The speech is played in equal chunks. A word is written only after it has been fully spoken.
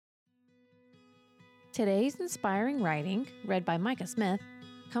Today's inspiring writing, read by Micah Smith,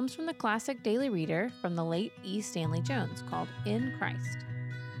 comes from the classic daily reader from the late E. Stanley Jones called In Christ.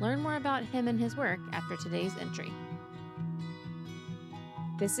 Learn more about him and his work after today's entry.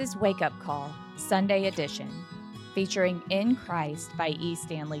 This is Wake Up Call, Sunday edition, featuring In Christ by E.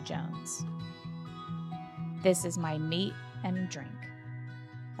 Stanley Jones. This is my meat and drink.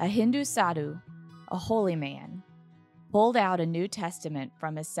 A Hindu sadhu, a holy man, pulled out a New Testament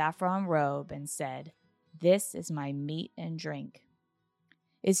from his saffron robe and said, "This is my meat and drink."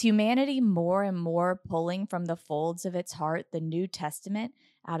 Is humanity more and more pulling from the folds of its heart the New Testament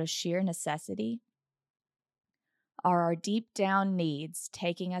out of sheer necessity? Are our deep down needs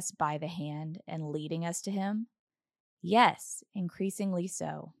taking us by the hand and leading us to Him? Yes, increasingly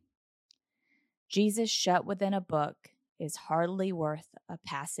so. Jesus shut within a book is hardly worth a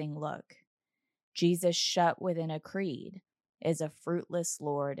passing look. Jesus shut within a creed is a fruitless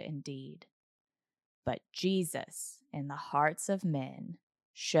Lord indeed. But Jesus in the hearts of men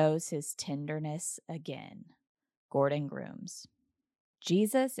shows his tenderness again. Gordon Grooms.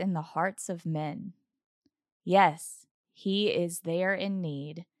 Jesus in the hearts of men. Yes, he is there in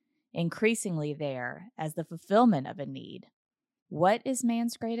need, increasingly there as the fulfillment of a need. What is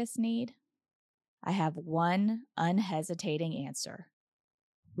man's greatest need? I have one unhesitating answer: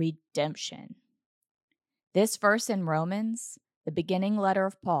 redemption. This verse in Romans, the beginning letter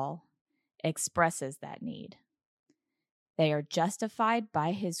of Paul, expresses that need. They are justified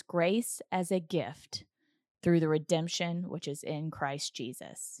by his grace as a gift through the redemption which is in Christ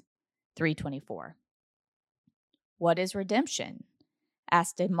Jesus. 3:24. What is redemption?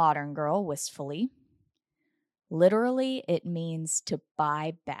 Asked a modern girl wistfully. Literally, it means to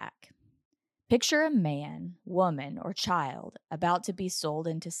buy back. Picture a man, woman, or child about to be sold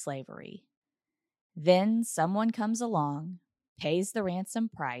into slavery. Then someone comes along, pays the ransom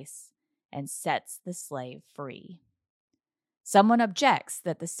price, and sets the slave free. Someone objects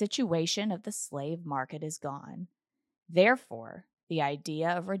that the situation of the slave market is gone. Therefore, the idea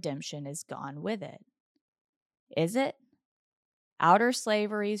of redemption is gone with it. Is it? Outer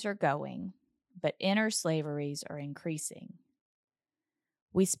slaveries are going, but inner slaveries are increasing.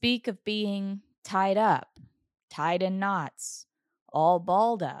 We speak of being tied up, tied in knots, all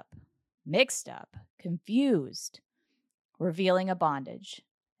balled up, mixed up, confused, revealing a bondage,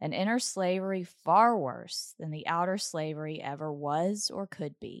 an inner slavery far worse than the outer slavery ever was or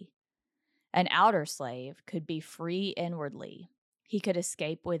could be. An outer slave could be free inwardly. He could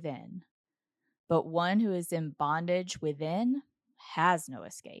escape within. But one who is in bondage within has no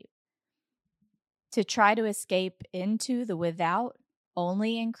escape. To try to escape into the without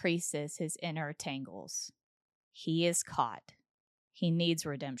only increases his inner tangles. He is caught. He needs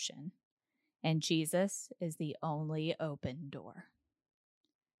redemption. And Jesus is the only open door.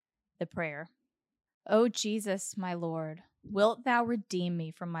 The prayer. O Jesus, my Lord, wilt thou redeem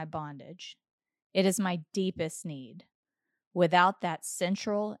me from my bondage? It is my deepest need. Without that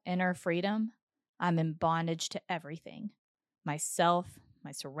central inner freedom, I'm in bondage to everything. Myself,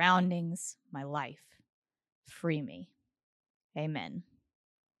 my surroundings, my life. Free me. Amen.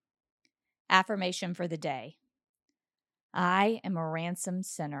 Affirmation for the day. I am a ransomed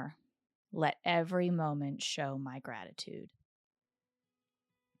sinner. Let every moment show my gratitude.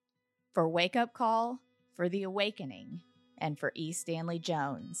 For Wake Up Call, for The Awakening, and for E. Stanley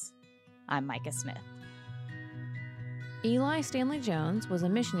Jones, I'm Micah Smith. Eli Stanley Jones was a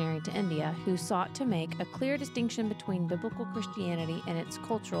missionary to India who sought to make a clear distinction between biblical Christianity and its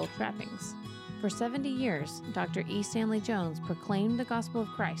cultural trappings. For 70 years, Dr. E. Stanley Jones proclaimed the gospel of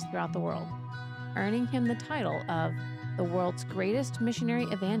Christ throughout the world, earning him the title of the world's greatest missionary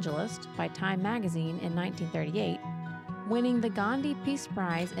evangelist by Time magazine in 1938, winning the Gandhi Peace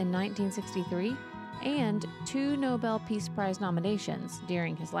Prize in 1963, and 2 Nobel Peace Prize nominations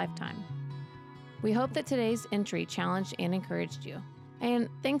during his lifetime. We hope that today's entry challenged and encouraged you. And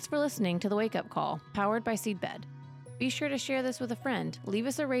thanks for listening to The Wake Up Call, powered by Seedbed. Be sure to share this with a friend, leave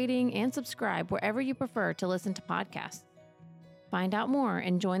us a rating, and subscribe wherever you prefer to listen to podcasts. Find out more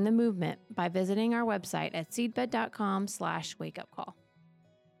and join the movement by visiting our website at seedbed.com/wakeupcall.